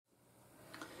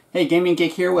Hey, Gaming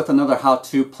Geek here with another how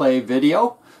to play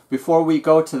video. Before we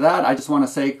go to that, I just want to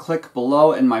say click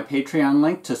below in my Patreon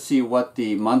link to see what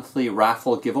the monthly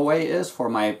raffle giveaway is for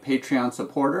my Patreon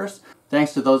supporters.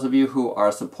 Thanks to those of you who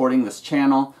are supporting this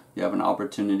channel, you have an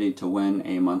opportunity to win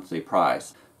a monthly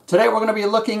prize. Today we're going to be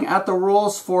looking at the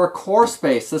rules for Core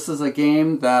Space. This is a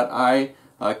game that I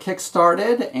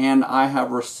kickstarted and I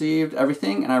have received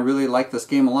everything, and I really like this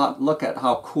game a lot. Look at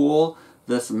how cool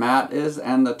this map is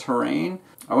and the terrain.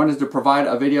 I wanted to provide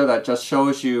a video that just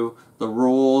shows you the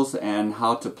rules and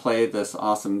how to play this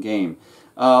awesome game.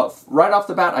 Right off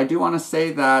the bat, I do want to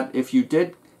say that if you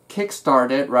did kickstart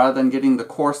it rather than getting the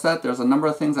core set, there's a number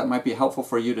of things that might be helpful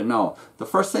for you to know. The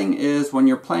first thing is when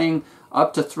you're playing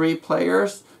up to 3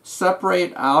 players,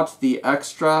 separate out the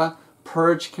extra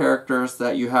purge characters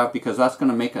that you have, because that's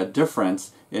going to make a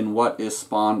difference in what is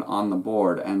spawned on the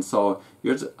board. And so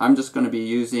I'm just going to be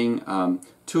using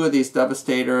 2 of these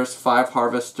Devastators, 5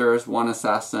 Harvesters, 1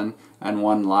 Assassin, and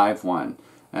 1 Live one.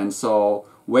 And so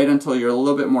wait until you're a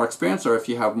little bit more experienced, or if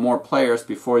you have more players,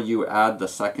 before you add the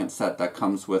second set that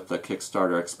comes with the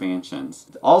Kickstarter expansions.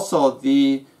 Also,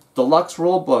 the deluxe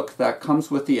rulebook that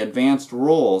comes with the advanced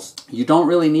rules, you don't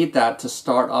really need that to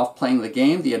start off playing the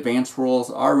game. The advanced rules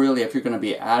are really if you're going to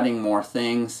be adding more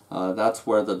things, that's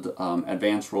where the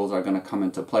advanced rules are going to come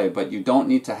into play. But you don't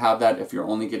need to have that if you're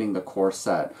only getting the core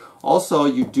set. Also,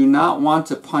 you do not want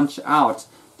to punch out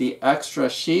the extra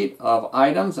sheet of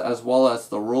items as well as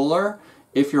the ruler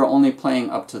if you're only playing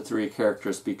up to 3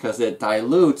 characters, because it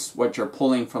dilutes what you're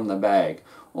pulling from the bag.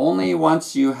 Only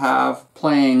once you have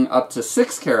playing up to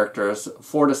 6 characters,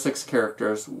 4 to 6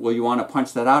 characters, will you want to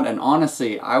punch that out. And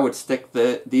honestly, I would stick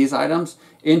these items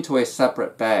into a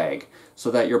separate bag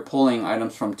so that you're pulling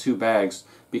items from 2 bags,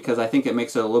 because I think it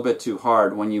makes it a little bit too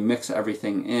hard when you mix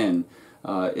everything in.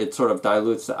 It sort of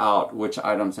dilutes out which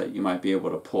items that you might be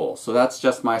able to pull. So that's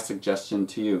just my suggestion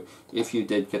to you if you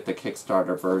did get the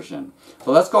Kickstarter version.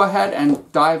 But let's go ahead and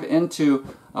dive into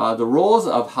the rules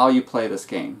of how you play this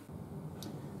game.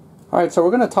 Alright, so we're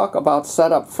going to talk about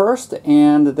setup first,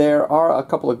 and there are a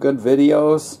couple of good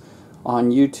videos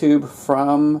on YouTube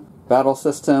from Battle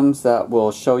Systems that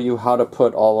will show you how to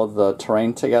put all of the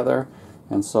terrain together.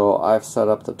 And so I've set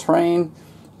up the terrain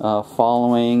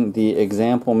following the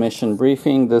example mission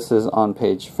briefing. This is on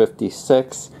page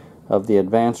 56 of the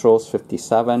advanced rules,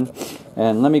 57.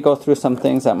 And let me go through some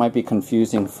things that might be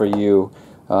confusing for you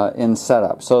in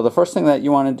setup. So the first thing that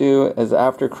you want to do is,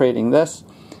 after creating this,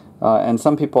 and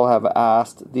some people have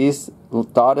asked, these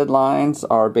dotted lines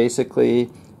are basically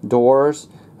doors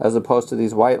as opposed to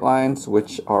these white lines,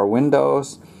 which are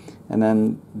windows. And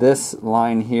then this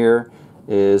line here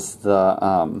is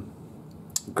the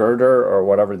girder, or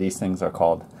whatever these things are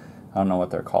called. I don't know what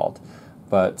they're called.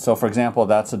 But so for example,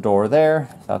 that's a door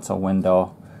there, that's a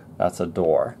window, that's a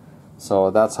door. So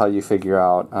that's how you figure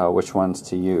out which ones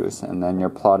to use. And then you're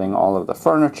plotting all of the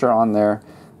furniture on there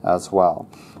as well.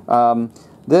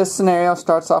 This scenario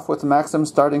starts off with a maximum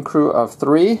starting crew of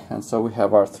 3, and so we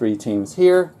have our 3 teams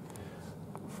here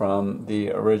from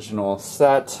the original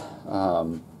set.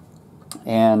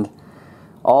 And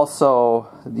also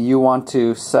you want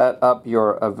to set up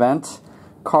your event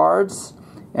cards,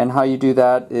 and how you do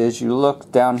that is you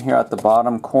look down here at the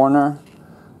bottom corner,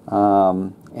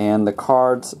 and the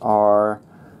cards are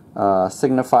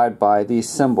signified by these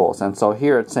symbols. And so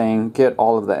here it's saying get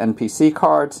all of the NPC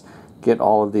cards, get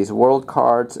all of these world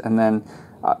cards, and then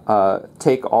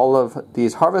take all of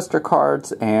these harvester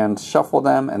cards and shuffle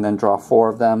them, and then draw 4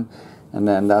 of them, and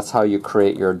then that's how you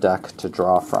create your deck to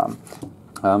draw from.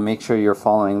 Make sure you're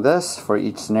following this for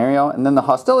each scenario. And then the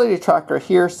hostility tracker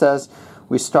here says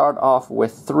we start off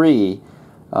with 3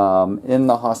 in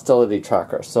the hostility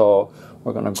tracker. So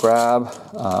we're going to grab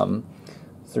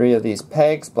 3 of these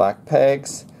pegs, black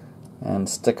pegs, and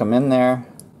stick them in there.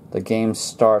 The game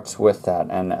starts with that,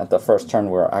 and at the first turn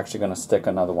we're actually going to stick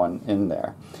another one in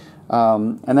there.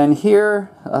 And then here,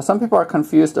 some people are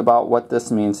confused about what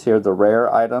this means here, the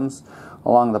rare items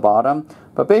along the bottom.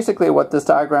 But basically what this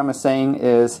diagram is saying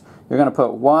is you're going to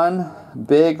put 1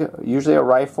 big, usually a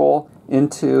rifle,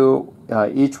 into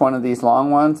each one of these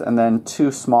long ones, and then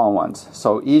 2 small ones.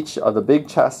 So each of the big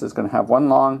chests is going to have 1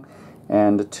 long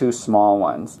and 2 small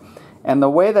ones. And the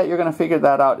way that you're going to figure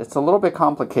that out, it's a little bit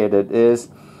complicated, is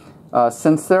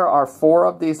since there are 4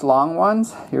 of these long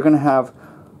ones, you're going to have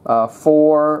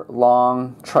 4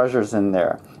 long treasures in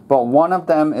there. But 1 of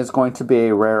them is going to be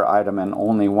a rare item, and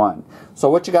only 1. So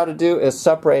what you got to do is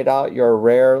separate out your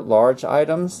rare large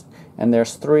items, and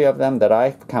there's 3 of them that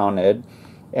I've counted.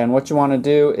 And what you want to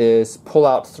do is pull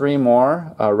out 3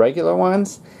 more regular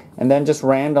ones, and then just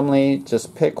randomly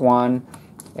just pick one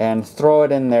and throw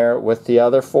it in there with the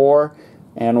other 4,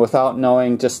 and without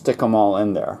knowing, just stick them all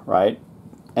in there, right?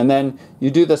 And then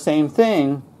you do the same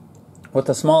thing with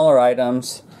the smaller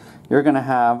items. You're going to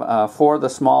have 4 of the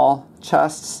small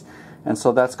chests, and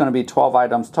so that's going to be 12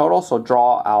 items total. So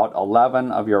draw out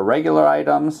 11 of your regular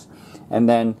items, and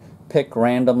then pick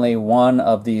randomly 1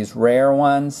 of these rare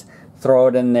ones, throw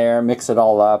it in there, mix it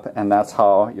all up, and that's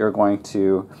how you're going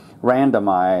to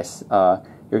randomize.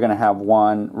 You're going to have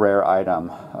 1 rare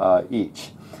item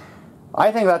each.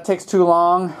 I think that takes too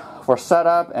long for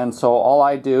setup, and so all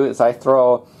I do is I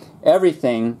throw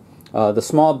everything, the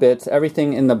small bits,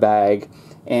 everything in the bag,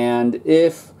 and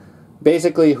if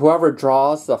basically whoever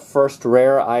draws the first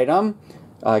rare item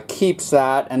keeps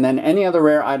that, and then any other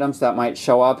rare items that might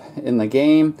show up in the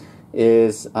game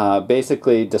is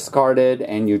basically discarded,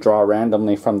 and you draw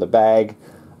randomly from the bag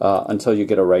until you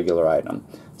get a regular item.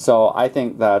 So I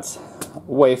think that's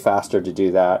way faster to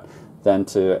do that than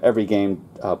to every game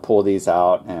pull these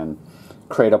out and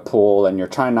create a pool, and you're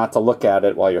trying not to look at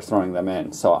it while you're throwing them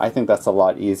in. So I think that's a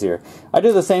lot easier. I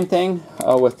do the same thing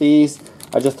with these.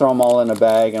 I just throw them all in a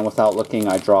bag, and without looking,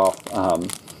 I draw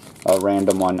a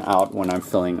random one out when I'm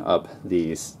filling up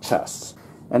these chests.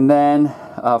 And then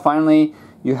finally,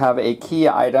 you have a key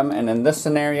item, and in this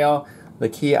scenario, the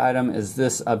key item is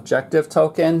this objective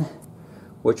token,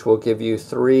 which will give you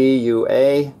 3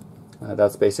 UA.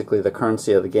 That's basically the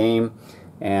currency of the game,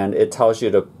 and it tells you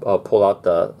to pull out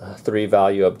the 3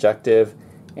 value objective.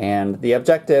 And the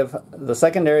objective, the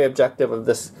secondary objective of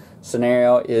this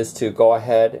scenario is to go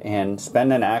ahead and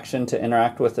spend an action to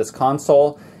interact with this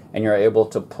console, and you're able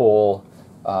to pull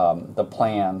the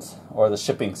plans or the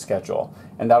shipping schedule,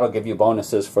 and that'll give you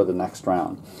bonuses for the next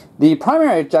round. The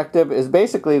primary objective is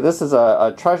basically, this is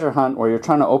a treasure hunt where you're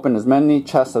trying to open as many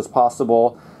chests as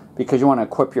possible because you want to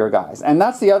equip your guys. And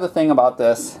that's the other thing about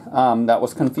this that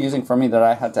was confusing for me, that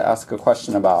I had to ask a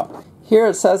question about. Here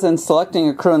it says in selecting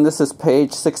a crew, and this is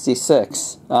page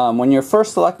 66, when you're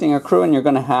first selecting a crew and you're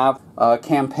going to have a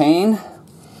campaign,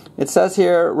 it says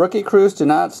here, rookie crews do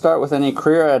not start with any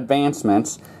career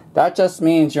advancements. That just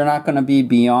means you're not going to be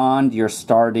beyond your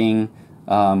starting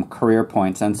career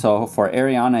points. And so for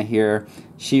Ariana here,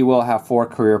 she will have 4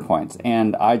 career points.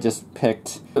 And I just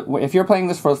picked, if you're playing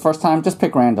this for the first time, just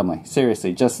pick randomly.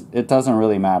 Seriously, just, it doesn't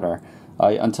really matter.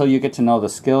 Until you get to know the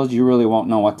skills, you really won't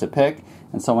know what to pick.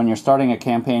 And so when you're starting a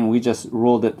campaign, we just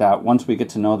ruled it that once we get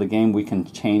to know the game, we can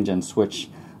change and switch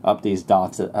up these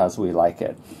dots as we like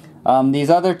it. These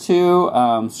other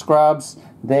 2 scrubs,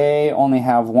 they only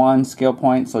have 1 skill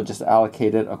point, so just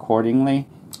allocate it accordingly.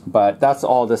 But that's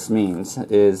all this means,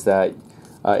 is that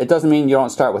it doesn't mean you don't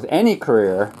start with any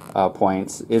career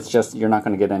points. It's just you're not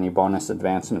going to get any bonus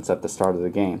advancements at the start of the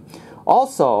game.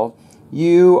 Also,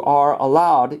 you are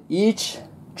allowed, each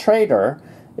trader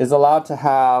is allowed to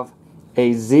have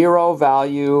a 0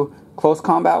 value close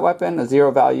combat weapon, a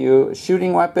 0 value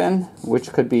shooting weapon,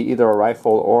 which could be either a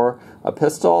rifle or a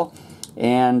pistol,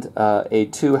 and a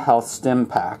 2 health stim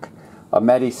pack, a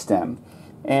medi stim.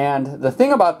 And the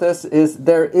thing about this is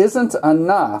there isn't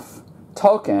enough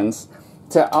tokens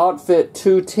to outfit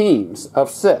 2 teams of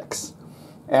 6.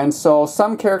 And so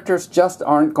some characters just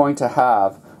aren't going to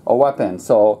have a weapon.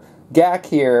 So Gak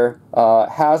here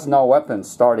has no weapons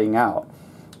starting out,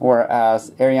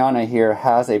 whereas Ariana here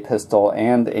has a pistol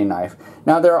and a knife.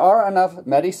 Now there are enough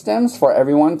medi stims for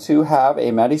everyone to have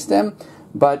a medi stim,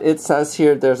 but it says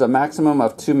here there's a maximum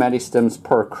of 2 medi stims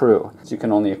per crew. So you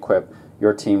can only equip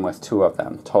your team with 2 of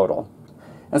them total.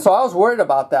 And so I was worried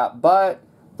about that, but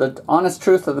the honest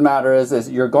truth of the matter is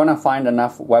you're going to find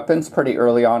enough weapons pretty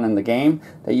early on in the game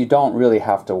that you don't really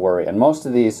have to worry. And most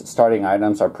of these starting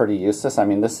items are pretty useless. I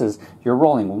mean, you're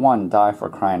rolling 1 die for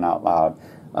crying out loud,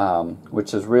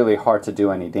 which is really hard to do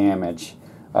any damage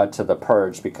to the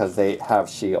Purge because they have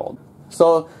shield.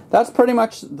 So that's pretty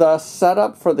much the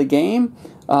setup for the game.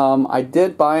 I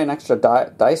did buy an extra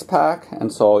dice pack,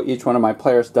 and so each one of my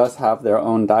players does have their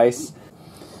own dice.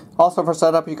 Also for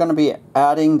setup, you're going to be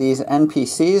adding these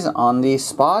NPCs on these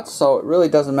spots, so it really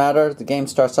doesn't matter. The game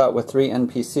starts out with 3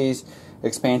 NPCs.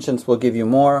 Expansions will give you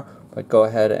more, but go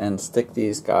ahead and stick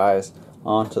these guys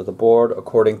onto the board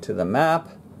according to the map.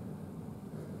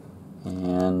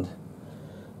 And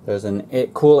there's a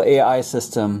cool AI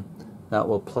system that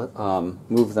will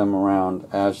move them around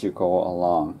as you go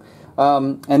along.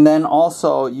 And then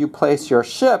also you place your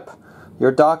ship,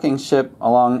 your docking ship,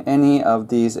 along any of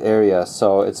these areas.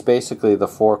 So it's basically the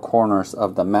 4 corners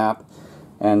of the map.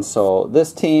 And so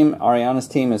this team, Ariana's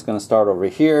team, is going to start over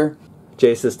here.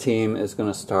 Jace's team is going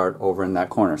to start over in that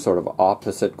corner, sort of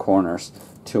opposite corners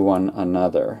to one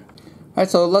another. Alright,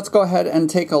 so let's go ahead and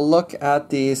take a look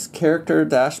at these character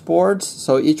dashboards.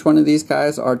 So each one of these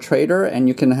guys are trader, and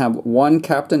you can have one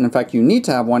captain. In fact, you need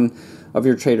to have one of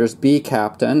your traders be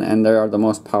captain, and they are the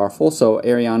most powerful. So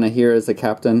Ariana here is the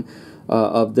captain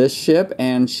of this ship,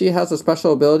 and she has a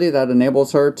special ability that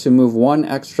enables her to move 1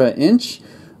 extra inch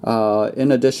in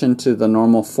addition to the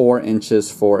normal 4 inches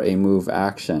for a move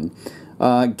action.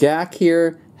 Gak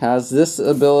here has this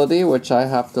ability, which I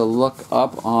have to look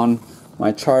up on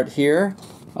my chart here.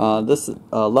 This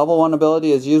level 1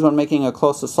 ability is used when making a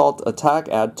close assault attack.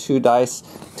 Add 2 dice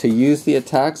to use the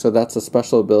attack, so that's a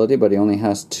special ability, but he only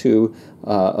has 2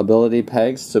 ability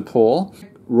pegs to pull.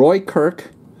 Roy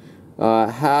Kirk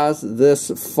has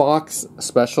this Fox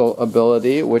special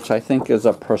ability, which I think is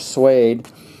a persuade.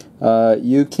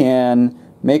 You can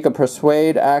make a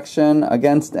persuade action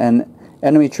against an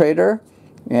enemy trader,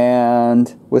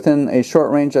 and within a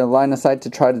short range of line of sight to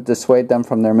try to dissuade them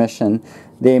from their mission.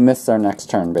 They miss their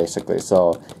next turn, basically,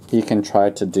 so he can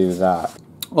try to do that.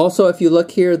 Also, if you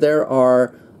look here, there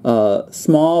are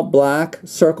small black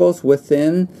circles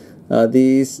within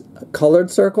these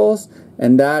colored circles,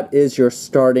 and that is your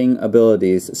starting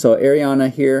abilities. So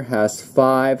Ariana here has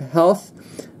 5 health,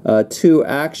 2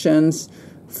 actions,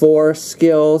 4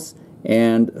 skills,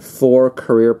 and 4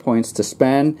 career points to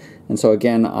spend. And so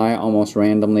again, I almost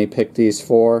randomly picked these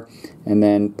 4 and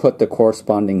then put the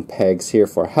corresponding pegs here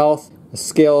for health,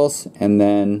 skills, and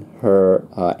then her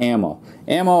ammo.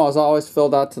 Ammo is always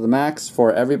filled out to the max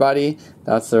for everybody.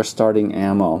 That's their starting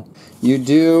ammo. You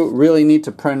do really need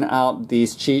to print out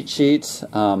these cheat sheets.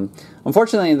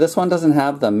 Unfortunately, this one doesn't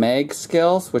have the Meg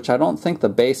skills, which I don't think the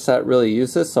base set really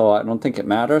uses, so I don't think it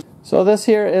matters. So this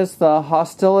here is the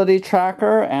hostility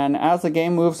tracker, and as the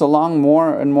game moves along,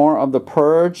 more and more of the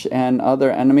purge and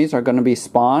other enemies are going to be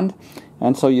spawned.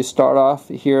 And so you start off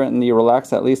here in the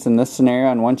relaxed, at least in this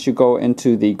scenario, and once you go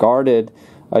into the guarded,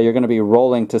 you're going to be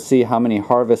rolling to see how many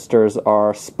harvesters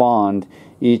are spawned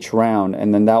each round,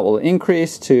 and then that will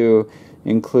increase to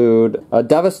include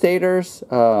devastators.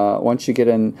 Once you get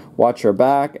in watch your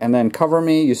back, and then cover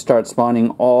me, you start spawning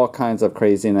all kinds of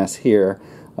craziness here,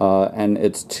 and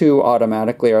it's 2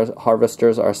 automatically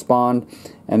harvesters are spawned,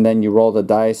 and then you roll the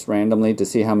dice randomly to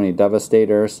see how many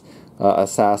devastators,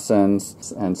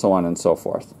 assassins, and so on and so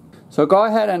forth. So go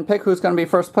ahead and pick who's going to be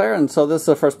first player, and so this is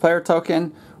the first player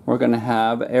token. We're going to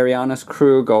have Ariana's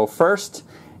crew go first,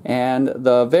 and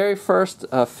the very first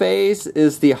phase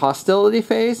is the hostility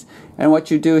phase, and what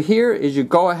you do here is you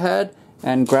go ahead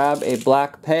and grab a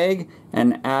black peg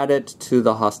and add it to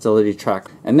the hostility track,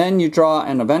 and then you draw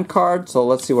an event card. So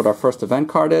let's see what our first event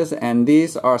card is, and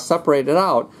these are separated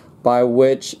out by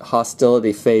which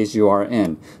hostility phase you are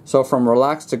in. So from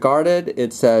relaxed to guarded,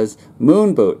 it says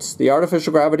moon boots. The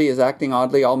artificial gravity is acting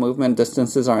oddly. All movement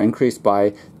distances are increased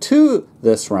by 2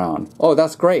 this round. Oh,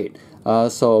 that's great.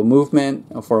 So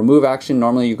movement, for a move action,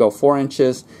 normally you go 4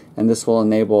 inches, and this will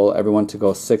enable everyone to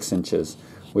go 6 inches,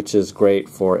 which is great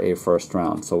for a first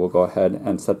round. So we'll go ahead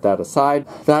and set that aside.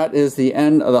 That is the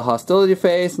end of the hostility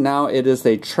phase. Now it is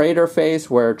a trader phase,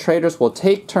 where traders will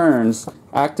take turns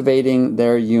activating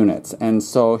their units. And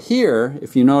so here,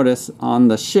 if you notice on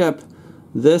the ship,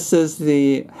 this is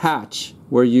the hatch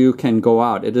where you can go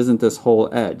out. It isn't this whole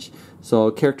edge.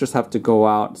 So characters have to go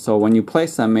out. So when you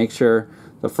place them, make sure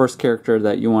the first character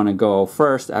that you want to go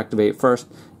first, activate first,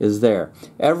 is there.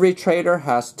 Every trader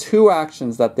has 2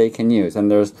 actions that they can use,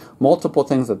 and there's multiple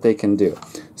things that they can do.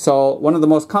 So one of the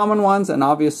most common ones, and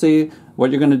obviously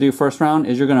what you're going to do first round,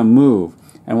 is you're going to move.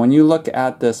 And when you look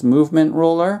at this movement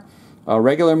ruler, a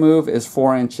regular move is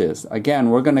 4 inches. Again,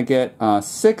 we're going to get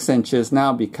 6 inches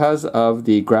now because of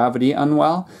the gravity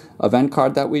unwell event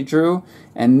card that we drew.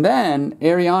 And then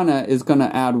Ariana is going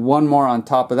to add 1 more on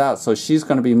top of that. So she's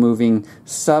going to be moving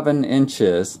 7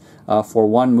 inches for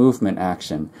 1 movement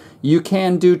action. You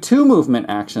can do 2 movement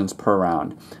actions per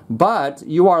round, but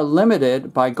you are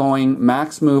limited by going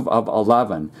max move of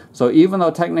 11. So even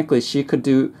though technically she could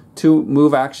do 2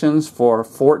 move actions for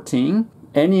 14,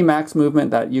 any max movement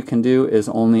that you can do is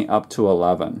only up to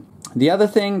 11. The other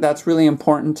thing that's really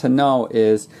important to know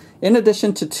is, in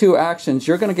addition to 2 actions,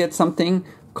 you're going to get something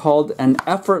called an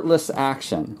effortless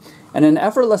action. And an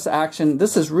effortless action,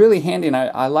 this is really handy, and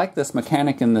I like this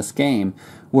mechanic in this game,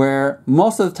 where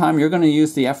most of the time you're going to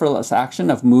use the effortless action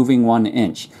of moving 1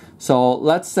 inch. So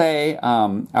let's say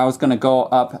I was going to go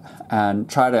up and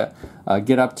try to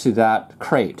get up to that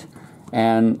crate.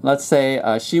 And let's say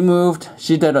she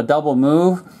did a double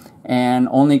move and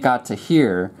only got to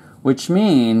here, which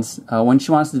means when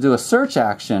she wants to do a search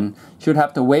action, she would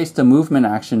have to waste a movement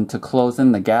action to close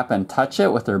in the gap and touch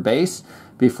it with her base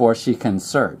before she can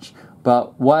search.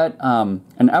 But what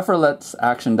an effortless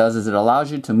action does is it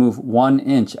allows you to move 1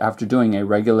 inch after doing a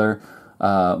regular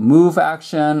move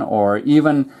action, or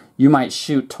even you might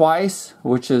shoot twice,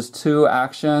 which is 2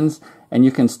 actions, and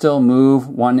you can still move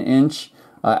 1 inch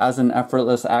as an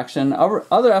effortless action.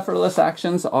 Other effortless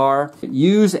actions are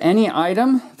use any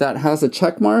item that has a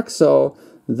check mark. So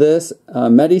this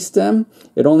Medistim,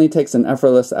 it only takes an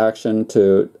effortless action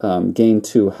to gain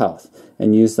 2 health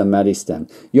and use the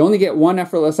Medistim. You only get 1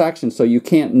 effortless action, so you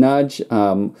can't nudge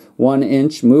 1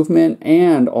 inch movement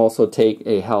and also take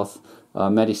a health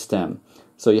Medistim.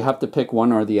 So you have to pick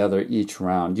one or the other each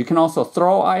round. You can also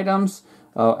throw items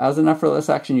as an effortless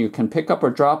action. You can pick up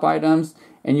or drop items,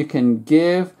 and you can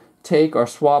give, take, or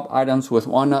swap items with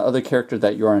one other character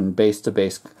that you're in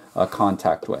base-to-base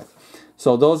contact with.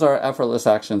 So those are effortless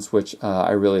actions, which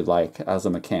I really like as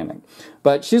a mechanic.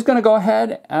 But she's going to go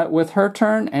ahead with her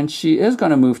turn, and she is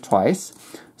going to move twice.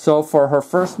 So for her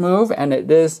first move, and it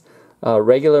is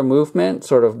regular movement,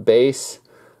 sort of base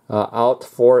out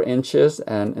 4 inches,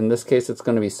 and in this case it's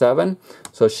going to be 7.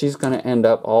 So she's going to end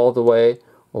up all the way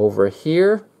over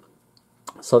here.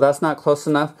 So that's not close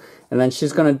enough. And then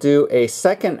she's going to do a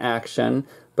second action,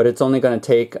 but it's only going to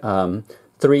take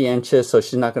 3 inches, so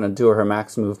she's not going to do her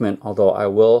max movement, although I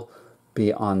will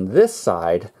be on this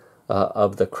side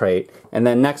of the crate. And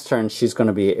then next turn, she's going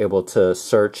to be able to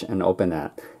search and open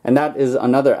that. And that is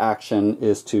another action,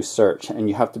 is to search. And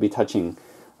you have to be touching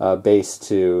base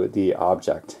to the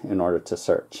object in order to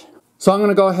search. So I'm going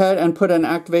to go ahead and put an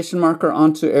activation marker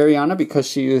onto Ariana because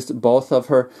she used both of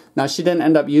her. Now she didn't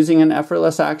end up using an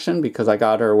effortless action because I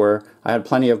got her where I had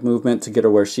plenty of movement to get her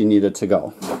where she needed to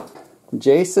go.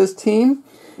 Jace's team,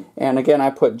 and again I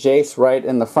put Jace right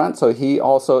in the front, so he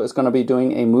also is going to be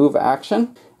doing a move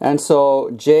action. And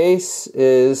so Jace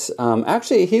is,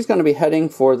 actually he's going to be heading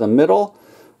for the middle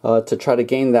to try to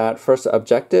gain that first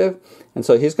objective. And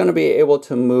so he's going to be able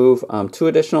to move 2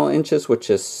 additional inches,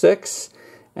 which is 6.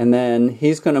 And then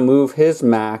he's going to move his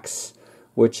max,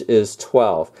 which is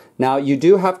 12. Now you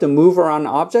do have to move around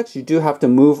objects, you do have to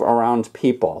move around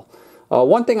people.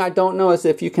 One thing I don't know is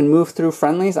if you can move through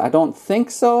friendlies. I don't think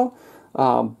so,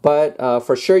 but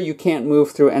for sure you can't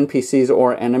move through NPCs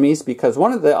or enemies, because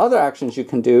one of the other actions you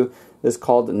can do is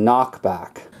called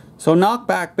knockback. So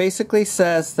knockback basically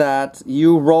says that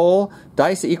you roll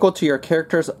dice equal to your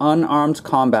character's unarmed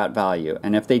combat value,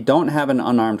 and if they don't have an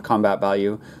unarmed combat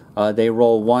value, they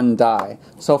roll 1 die.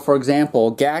 So for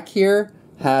example, Gak here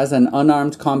has an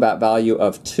unarmed combat value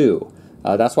of 2.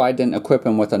 That's why I didn't equip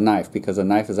him with a knife, because a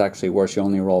knife is actually worse, you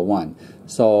only roll 1.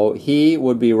 So he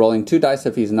would be rolling 2 dice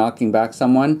if he's knocking back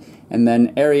someone, and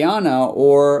then Ariana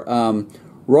or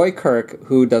Roy Kirk,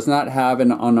 who does not have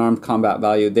an unarmed combat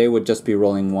value, they would just be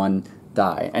rolling 1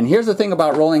 die. And here's the thing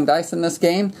about rolling dice in this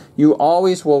game, you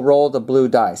always will roll the blue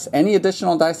dice. Any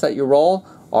additional dice that you roll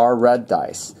are red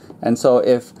dice. And so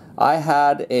if I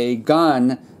had a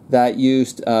gun that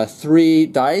used 3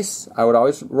 dice, I would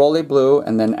always roll a blue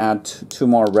and then add 2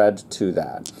 more red to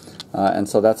that. And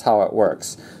so that's how it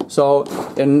works. So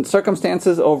in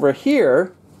circumstances over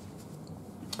here,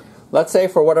 let's say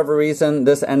for whatever reason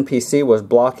this NPC was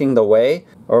blocking the way,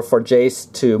 or for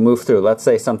Jace to move through. Let's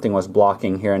say something was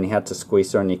blocking here and he had to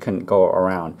squeeze through and he couldn't go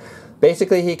around.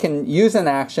 Basically he can use an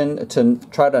action to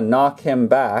try to knock him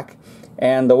back.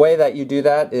 And the way that you do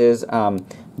that is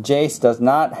Jace does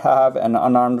not have an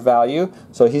unarmed value,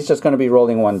 so he's just going to be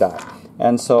rolling 1 die.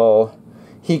 And so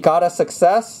he got a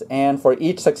success, and for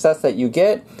each success that you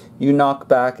get, you knock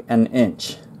back 1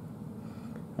 inch.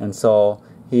 And so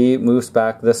he moves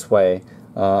back this way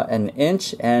 1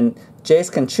 inch, and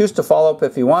Jace can choose to follow up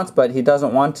if he wants, but he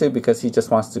doesn't want to because he just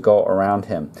wants to go around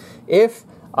him. If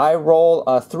I roll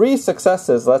 3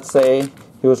 successes, let's say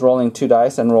he was rolling 2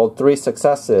 dice and rolled 3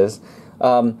 successes,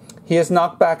 he is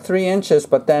knocked back 3 inches,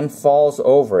 but then falls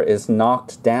over, is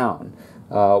knocked down,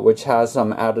 which has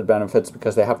some added benefits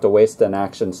because they have to waste an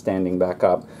action standing back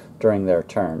up during their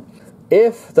turn.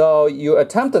 If, though, you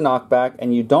attempt a knockback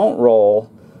and you don't roll,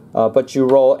 but you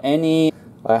roll any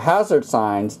hazard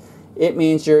signs, it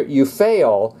means you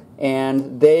fail,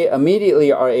 and they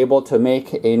immediately are able to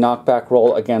make a knockback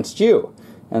roll against you.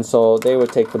 And so they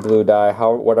would take the blue die,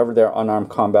 whatever their unarmed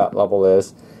combat level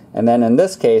is. And then in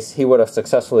this case, he would have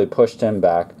successfully pushed him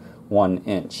back 1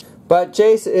 inch. But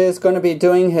Jace is going to be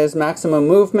doing his maximum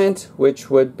movement, which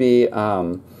would be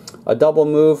a double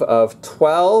move of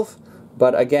 12.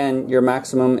 But again, your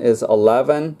maximum is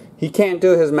 11. He can't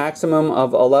do his maximum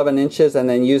of 11 inches and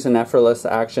then use an effortless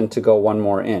action to go 1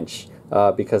 more inch,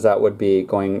 because that would be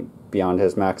going beyond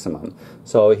his maximum.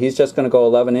 So he's just going to go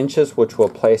 11 inches, which will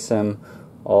place him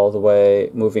all the way,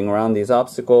 moving around these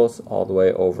obstacles, all the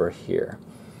way over here.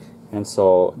 And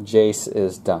so Jace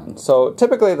is done. So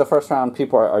typically the first round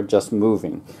people are just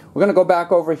moving. We're going to go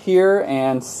back over here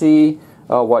and see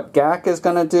what Gak is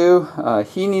going to do.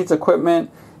 He needs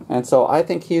equipment, and so I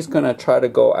think he's going to try to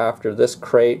go after this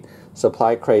crate,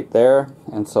 supply crate there.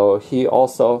 And so he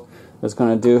also is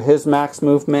going to do his max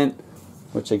movement,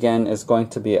 which again is going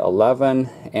to be 11,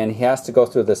 and he has to go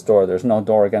through this door. There's no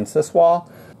door against this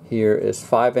wall. Here is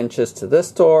 5 inches to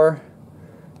this door.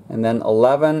 And then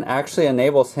 11 actually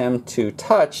enables him to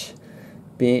touch,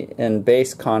 be in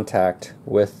base contact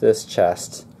with this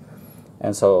chest.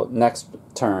 And so next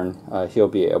turn, he'll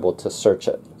be able to search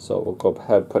it. So we'll go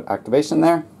ahead and put activation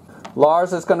there.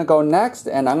 Lars is going to go next,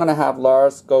 and I'm going to have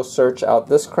Lars go search out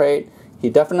this crate. He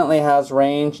definitely has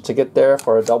range to get there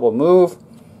for a double move.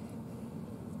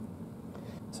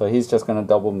 So he's just going to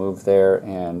double move there,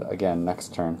 and again,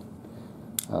 next turn,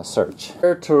 search.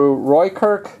 Here to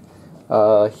Roykirk.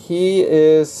 He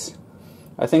is,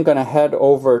 I think, going to head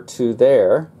over to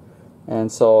there,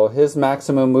 and so his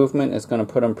maximum movement is going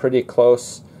to put him pretty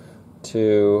close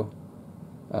to,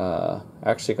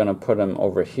 actually going to put him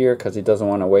over here because he doesn't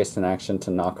want to waste an action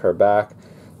to knock her back,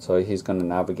 so he's going to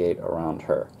navigate around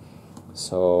her.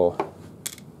 So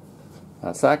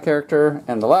that's that character.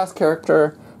 And the last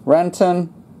character,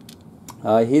 Renton,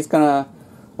 he's going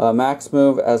to max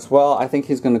move as well. I think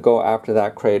he's going to go after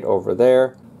that crate over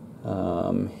there.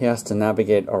 He has to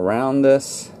navigate around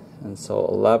this, and so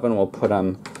 11 will put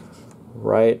him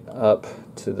right up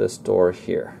to this door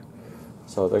here.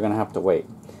 So they're going to have to wait.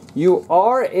 You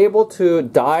are able to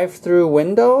dive through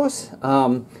windows,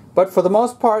 but for the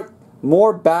most part,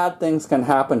 more bad things can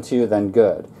happen to you than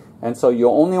good. And so you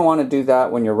only want to do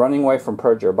that when you're running away from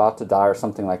Purge, you're about to die or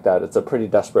something like that. It's a pretty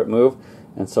desperate move,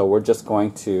 and so we're just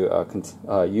going to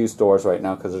use doors right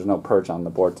now because there's no Purge on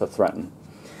the board to threaten.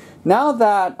 Now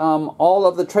that all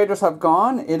of the traders have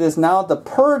gone, it is now the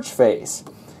Purge phase.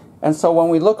 And so when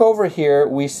we look over here,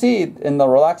 we see in the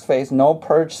Relax phase no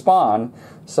Purge spawn.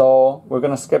 So we're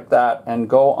going to skip that and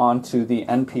go on to the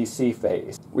NPC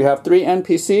phase. We have 3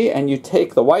 NPC, and you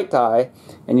take the white die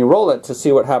and you roll it to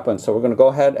see what happens. So we're going to go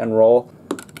ahead and roll.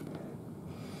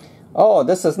 Oh,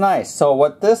 this is nice. So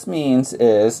what this means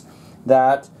is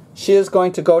that she is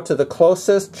going to go to the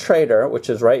closest trader, which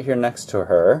is right here next to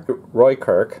her,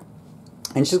 Roykirk,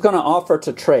 and she's going to offer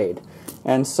to trade.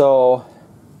 And so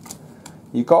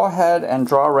you go ahead and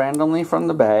draw randomly from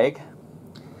the bag,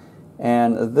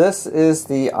 and this is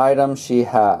the item she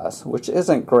has, which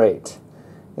isn't great.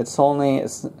 It's only,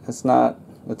 it's a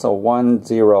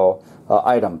 1-0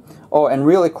 item. Oh, and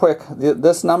really quick,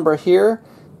 this number here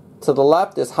to the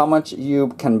left is how much you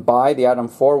can buy the item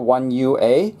for, 1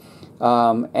 UA.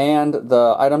 And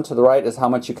the item to the right is how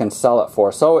much you can sell it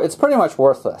for. So it's pretty much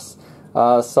worthless.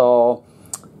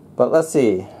 But let's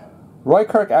see.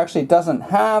 Roykirk actually doesn't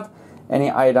have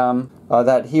any item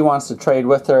that he wants to trade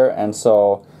with her, and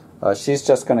so she's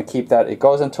just going to keep that. It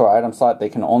goes into her item slot. They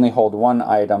can only hold 1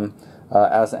 item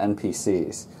as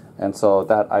NPCs, and so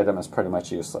that item is pretty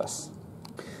much useless.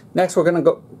 Next, we're going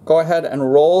to go ahead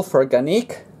and roll for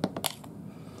Ganik.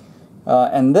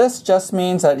 And this just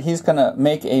means that he's going to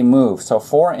make a move. So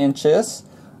 4 inches.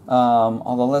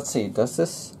 Although, let's see, does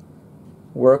this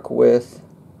work with...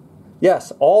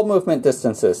 Yes, all movement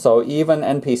distances. So even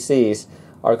NPCs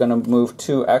are going to move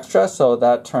 2 extra. So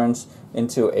that turns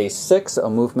into a 6, a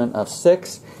movement of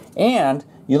 6. And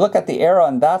you look at the arrow,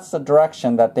 and that's the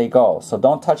direction that they go. So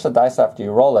don't touch the dice after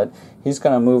you roll it. He's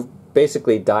going to move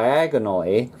basically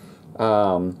diagonally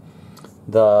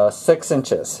the 6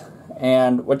 inches.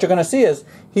 And what you're going to see is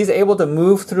he's able to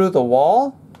move through the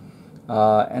wall,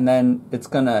 and then it's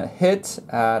going to hit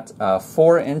at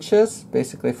 4 inches,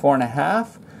 basically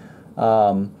 4.5.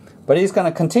 But he's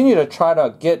going to continue to try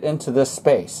to get into this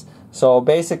space. So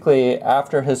basically,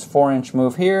 after his 4-inch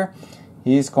move here,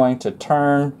 he's going to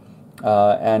turn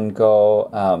and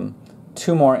go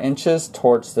 2 more inches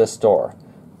towards this door.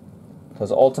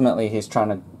 Because ultimately, he's trying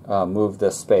to move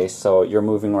this space, so you're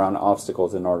moving around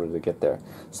obstacles in order to get there.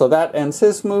 So that ends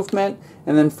his movement,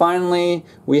 and then finally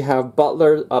we have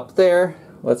Butler up there.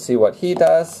 Let's see what he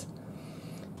does.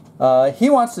 He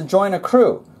wants to join a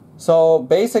crew, so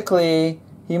basically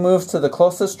he moves to the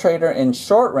closest trader in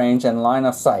short range and line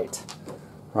of sight,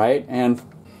 right? And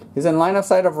he's in line of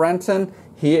sight of Renton.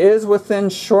 He is within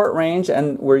short range,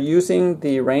 and we're using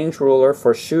the range ruler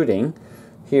for shooting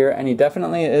here, and he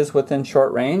definitely is within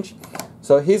short range.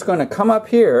 So he's going to come up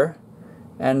here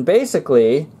and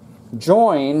basically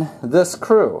join this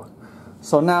crew.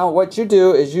 So now what you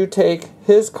do is you take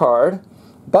his card,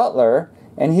 Butler,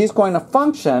 and he's going to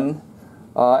function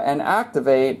and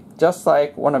activate just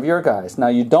like one of your guys. Now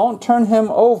you don't turn him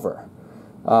over.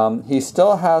 he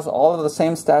still has all of the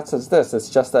same stats as this. It's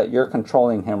just that you're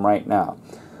controlling him right now.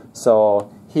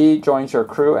 So he joins your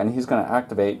crew and he's going to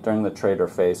activate during the trader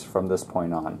phase from this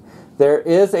point on. There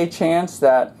is a chance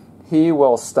that he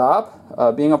will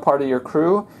stop being a part of your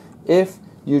crew if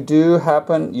you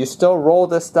still roll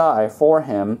this die for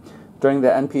him during the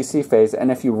NPC phase,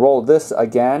 and if you roll this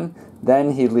again,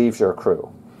 then he leaves your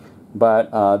crew.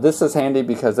 But this is handy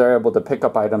because they're able to pick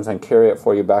up items and carry it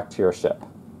for you back to your ship.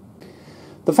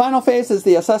 The final phase is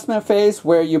the assessment phase,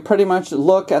 where you pretty much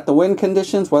look at the win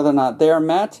conditions, whether or not they're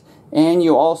met, and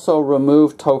you also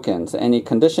remove tokens. Any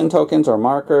condition tokens or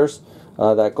markers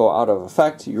that go out of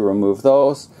effect, you remove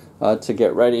those to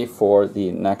get ready for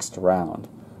the next round.